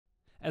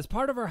As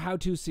part of our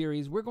how-to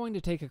series, we're going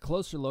to take a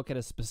closer look at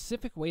a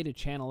specific way to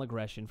channel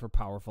aggression for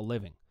powerful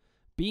living,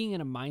 being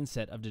in a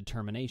mindset of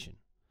determination.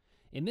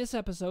 In this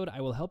episode, I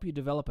will help you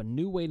develop a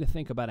new way to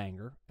think about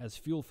anger as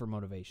fuel for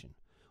motivation.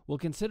 We'll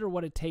consider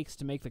what it takes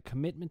to make the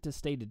commitment to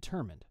stay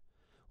determined.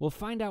 We'll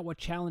find out what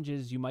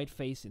challenges you might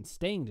face in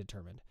staying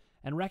determined,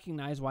 and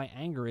recognize why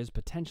anger is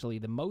potentially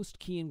the most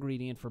key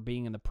ingredient for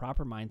being in the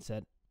proper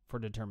mindset for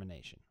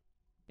determination.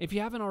 If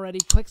you haven't already,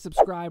 click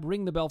subscribe,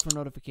 ring the bell for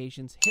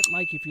notifications, hit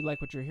like if you like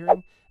what you're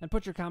hearing, and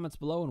put your comments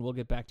below and we'll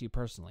get back to you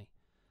personally.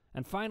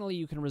 And finally,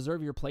 you can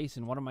reserve your place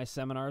in one of my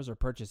seminars or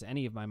purchase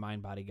any of my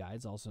mind-body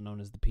guides, also known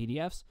as the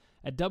PDFs,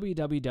 at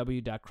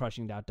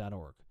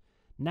www.crushingdoubt.org.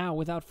 Now,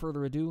 without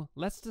further ado,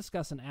 let's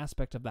discuss an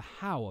aspect of the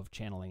how of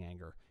channeling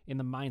anger in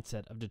the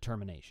mindset of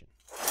determination.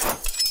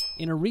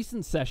 In a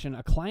recent session,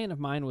 a client of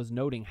mine was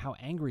noting how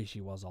angry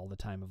she was all the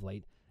time of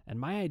late,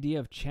 and my idea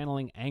of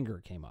channeling anger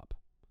came up.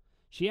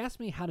 She asked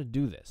me how to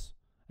do this,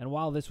 and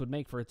while this would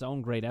make for its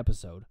own great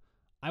episode,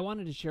 I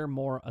wanted to share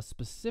more a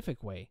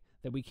specific way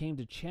that we came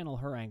to channel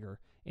her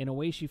anger in a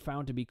way she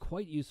found to be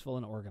quite useful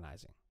in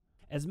organizing.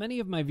 As many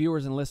of my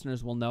viewers and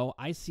listeners will know,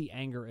 I see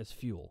anger as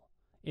fuel.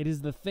 It is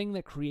the thing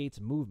that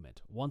creates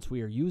movement once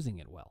we are using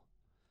it well.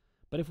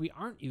 But if we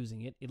aren't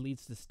using it, it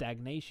leads to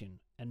stagnation,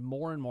 and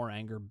more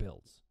anger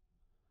builds.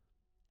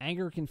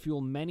 Anger can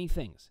fuel many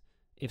things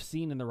if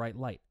seen in the right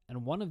light,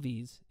 and one of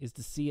these is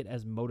to see it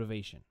as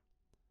motivation.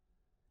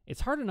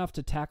 It's hard enough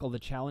to tackle the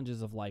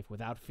challenges of life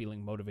without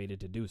feeling motivated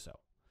to do so.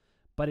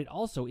 But it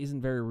also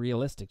isn't very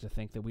realistic to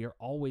think that we are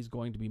always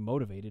going to be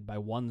motivated by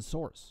one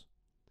source.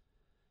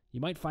 You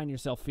might find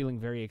yourself feeling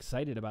very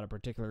excited about a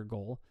particular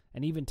goal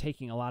and even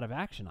taking a lot of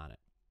action on it.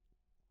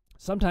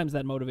 Sometimes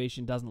that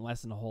motivation doesn't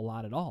lessen a whole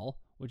lot at all,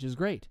 which is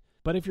great.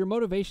 But if your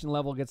motivation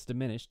level gets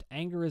diminished,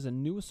 anger is a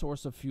new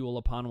source of fuel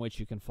upon which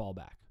you can fall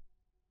back.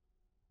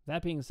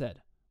 That being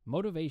said,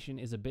 motivation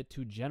is a bit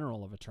too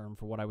general of a term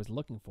for what I was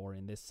looking for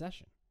in this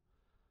session.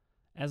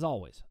 As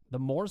always, the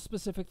more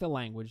specific the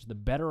language, the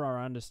better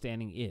our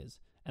understanding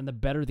is, and the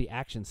better the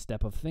action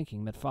step of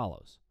thinking that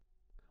follows.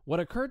 What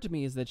occurred to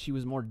me is that she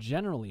was more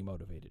generally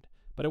motivated,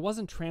 but it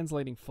wasn't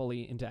translating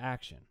fully into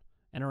action,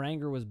 and her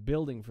anger was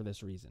building for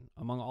this reason,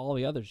 among all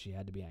the others she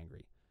had to be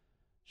angry.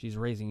 She's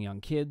raising young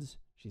kids,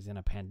 she's in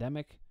a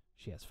pandemic,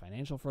 she has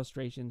financial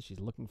frustrations, she's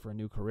looking for a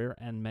new career,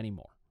 and many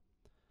more.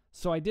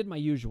 So I did my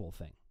usual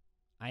thing.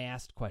 I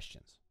asked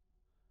questions.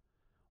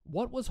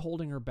 What was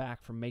holding her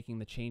back from making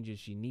the changes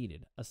she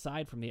needed,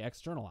 aside from the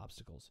external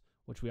obstacles,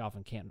 which we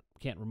often can't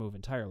remove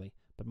entirely,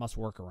 but must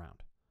work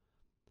around?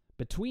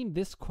 Between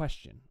this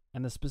question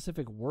and the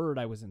specific word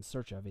I was in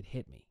search of, it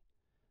hit me.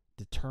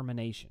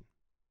 Determination.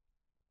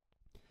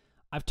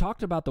 I've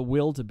talked about the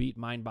will to beat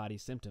mind-body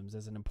symptoms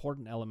as an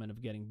important element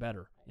of getting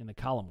better in the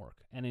column work,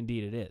 and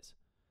indeed it is.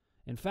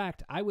 In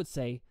fact, I would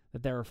say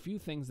that there are few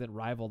things that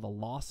rival the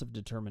loss of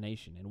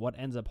determination in what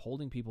ends up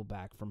holding people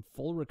back from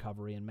full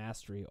recovery and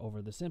mastery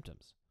over the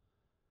symptoms.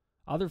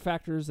 Other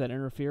factors that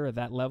interfere at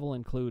that level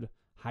include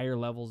higher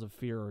levels of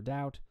fear or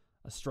doubt,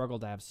 a struggle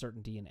to have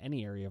certainty in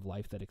any area of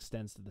life that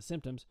extends to the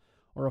symptoms,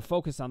 or a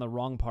focus on the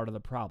wrong part of the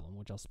problem,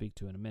 which I'll speak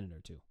to in a minute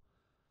or two.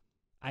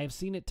 I have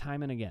seen it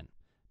time and again.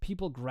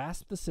 People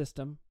grasp the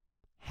system,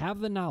 have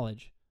the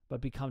knowledge,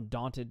 but become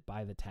daunted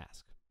by the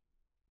task.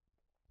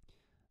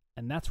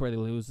 And that's where they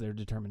lose their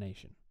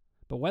determination.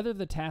 But whether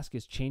the task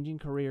is changing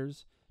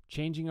careers,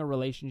 changing a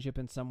relationship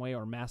in some way,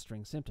 or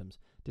mastering symptoms,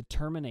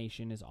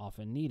 determination is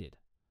often needed.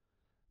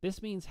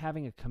 This means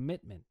having a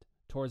commitment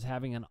towards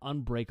having an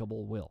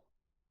unbreakable will.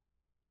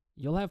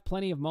 You'll have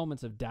plenty of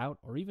moments of doubt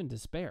or even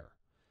despair,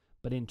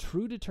 but in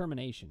true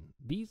determination,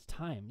 these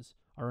times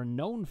are a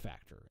known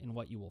factor in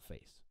what you will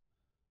face.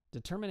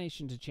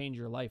 Determination to change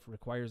your life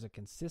requires a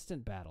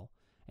consistent battle,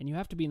 and you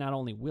have to be not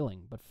only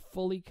willing, but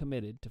fully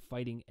committed to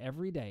fighting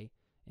every day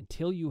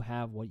until you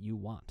have what you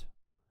want.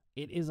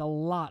 It is a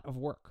lot of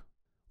work.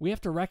 We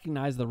have to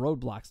recognize the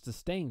roadblocks to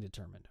staying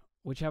determined,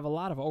 which have a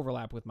lot of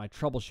overlap with my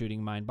troubleshooting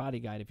mind-body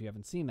guide if you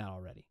haven't seen that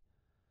already.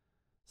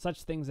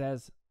 Such things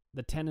as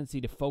the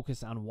tendency to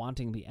focus on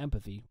wanting the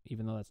empathy,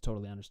 even though that's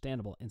totally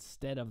understandable,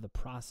 instead of the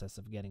process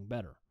of getting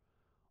better,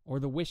 or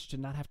the wish to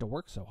not have to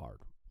work so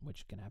hard,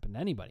 which can happen to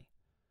anybody.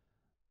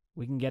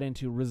 We can get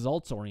into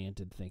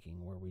results-oriented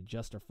thinking, where we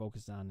just are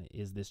focused on,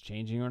 is this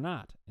changing or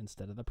not,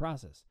 instead of the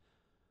process.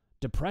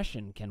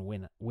 Depression can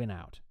win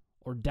out,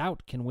 or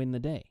doubt can win the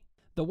day.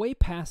 The way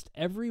past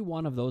every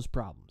one of those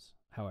problems,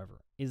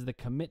 however, is the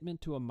commitment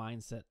to a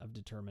mindset of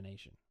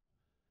determination.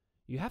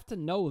 You have to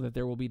know that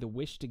there will be the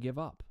wish to give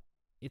up.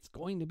 It's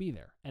going to be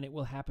there, and it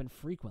will happen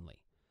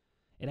frequently.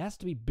 It has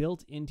to be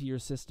built into your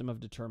system of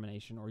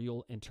determination, or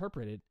you'll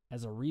interpret it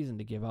as a reason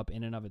to give up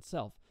in and of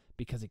itself,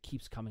 because it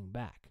keeps coming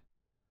back.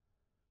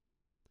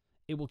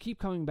 It will keep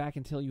coming back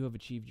until you have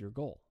achieved your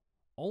goal.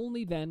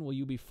 Only then will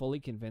you be fully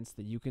convinced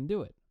that you can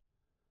do it.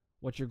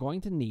 What you're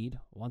going to need,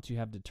 once you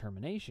have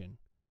determination,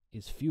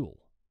 is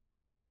fuel.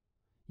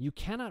 You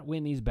cannot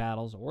win these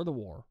battles or the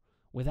war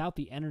without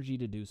the energy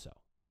to do so,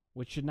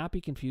 which should not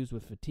be confused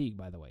with fatigue,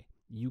 by the way.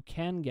 you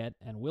can get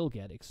and will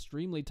get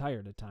extremely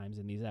tired at times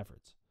in these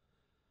efforts.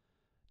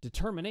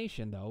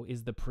 Determination, though,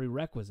 is the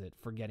prerequisite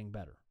for getting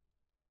better.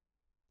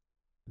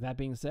 That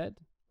being said,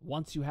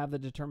 once you have the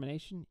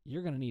determination,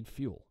 you're going to need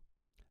fuel.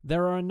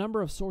 There are a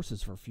number of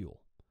sources for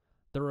fuel.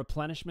 The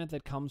replenishment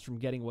that comes from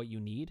getting what you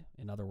need,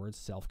 in other words,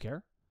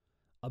 self-care.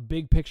 A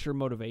big picture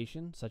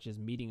motivation, such as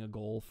meeting a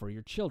goal for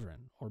your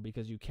children or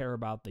because you care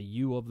about the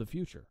you of the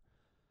future.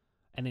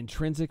 An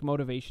intrinsic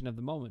motivation of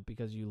the moment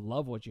because you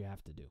love what you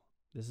have to do.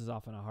 This is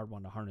often a hard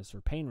one to harness for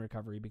pain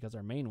recovery because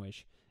our main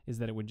wish is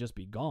that it would just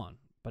be gone.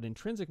 But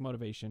intrinsic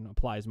motivation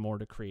applies more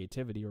to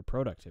creativity or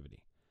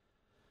productivity.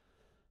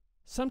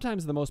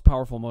 Sometimes the most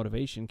powerful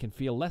motivation can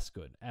feel less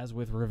good, as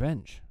with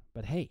revenge.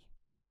 But hey,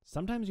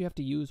 sometimes you have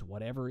to use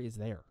whatever is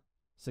there.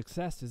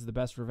 Success is the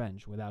best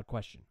revenge, without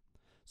question.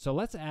 So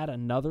let's add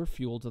another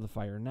fuel to the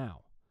fire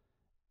now.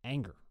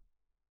 Anger.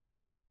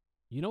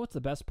 You know what's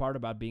the best part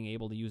about being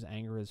able to use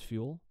anger as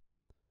fuel?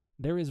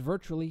 There is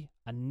virtually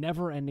a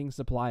never-ending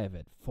supply of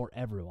it for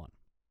everyone.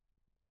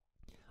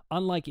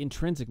 Unlike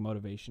intrinsic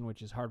motivation,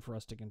 which is hard for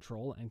us to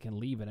control and can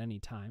leave at any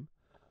time,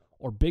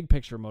 or big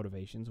picture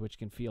motivations, which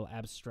can feel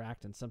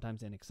abstract and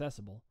sometimes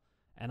inaccessible,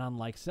 and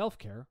unlike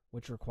self-care,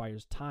 which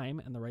requires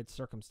time and the right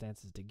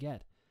circumstances to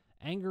get,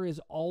 anger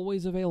is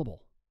always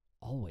available.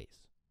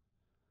 Always.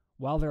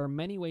 While there are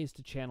many ways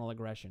to channel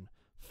aggression,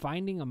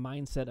 finding a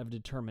mindset of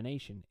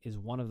determination is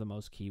one of the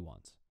most key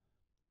ones.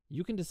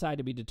 You can decide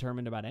to be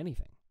determined about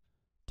anything.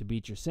 To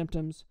beat your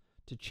symptoms,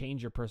 to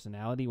change your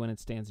personality when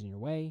it stands in your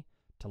way,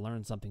 to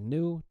learn something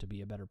new, to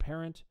be a better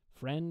parent,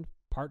 friend,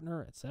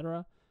 partner,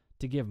 etc.,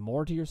 to give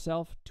more to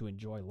yourself, to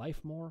enjoy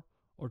life more,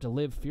 or to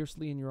live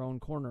fiercely in your own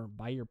corner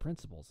by your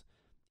principles,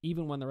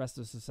 even when the rest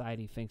of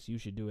society thinks you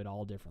should do it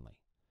all differently.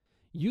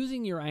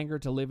 Using your anger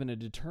to live in a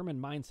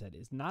determined mindset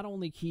is not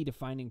only key to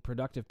finding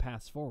productive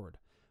paths forward,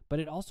 but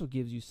it also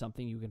gives you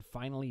something you can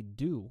finally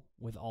do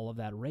with all of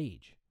that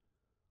rage.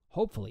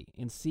 Hopefully,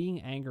 in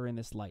seeing anger in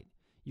this light,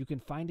 you can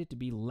find it to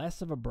be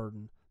less of a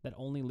burden that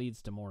only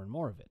leads to more and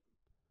more of it.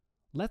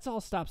 Let's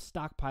all stop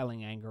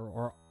stockpiling anger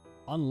or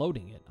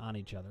unloading it on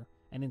each other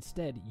and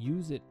instead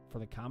use it for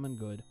the common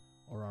good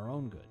or our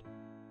own good.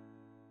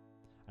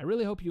 I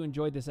really hope you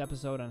enjoyed this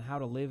episode on how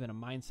to live in a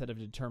mindset of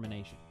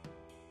determination.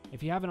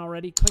 If you haven't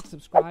already, click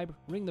subscribe,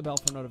 ring the bell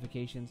for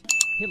notifications,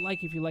 hit like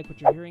if you like what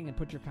you're hearing, and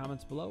put your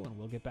comments below and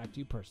we'll get back to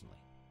you personally.